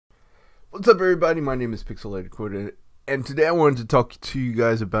What's up, everybody? My name is PixelatedQuota, and today I wanted to talk to you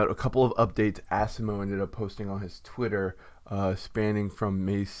guys about a couple of updates Asimo ended up posting on his Twitter, spanning from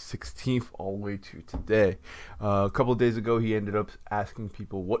May 16th all the way to today. A couple of days ago, he ended up asking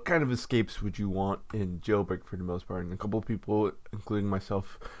people, what kind of escapes would you want in Jailbreak for the most part? And a couple of people, including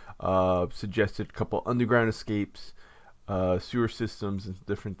myself, suggested a couple underground escapes, sewer systems, and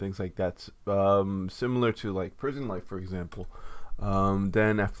different things like that, similar to like prison life, for example.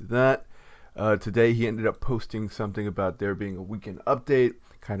 Then after that, today he ended up posting something about there being a weekend update,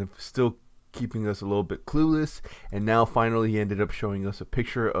 kind of still keeping us a little bit clueless, and now finally he ended up showing us a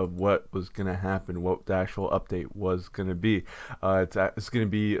picture of what was going to happen, what the actual update was going to be. It's going to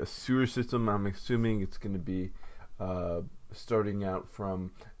be a sewer system. I'm assuming it's going to be starting out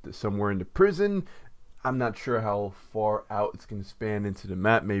from somewhere in the prison. I'm not sure how far out it's going to span into the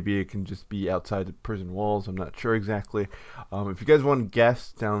map. Maybe it can just be outside the prison walls. I'm not sure exactly. If you guys want to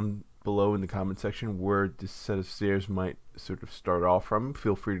guess down below in the comment section where this set of stairs might sort of start off from,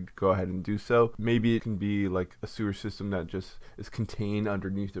 feel free to go ahead and do so. Maybe it can be like a sewer system that just is contained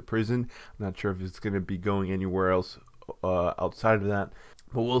underneath the prison. I'm not sure if it's going to be going anywhere else outside of that,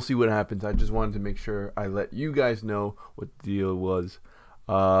 but we'll see what happens. I just wanted to make sure I let you guys know what the deal was,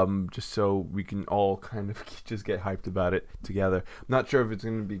 just so we can all kind of just get hyped about it together. I'm not sure if it's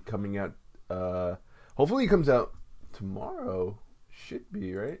going to be coming out, hopefully it comes out tomorrow. Should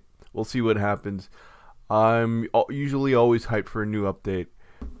be, right? We'll see what happens. I'm usually always hyped for a new update.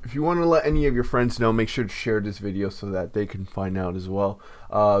 If you want to let any of your friends know, make sure to share this video so that they can find out as well.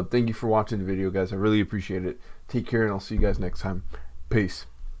 Thank you for watching the video, guys. I really appreciate it. Take care, and I'll see you guys next time. Peace.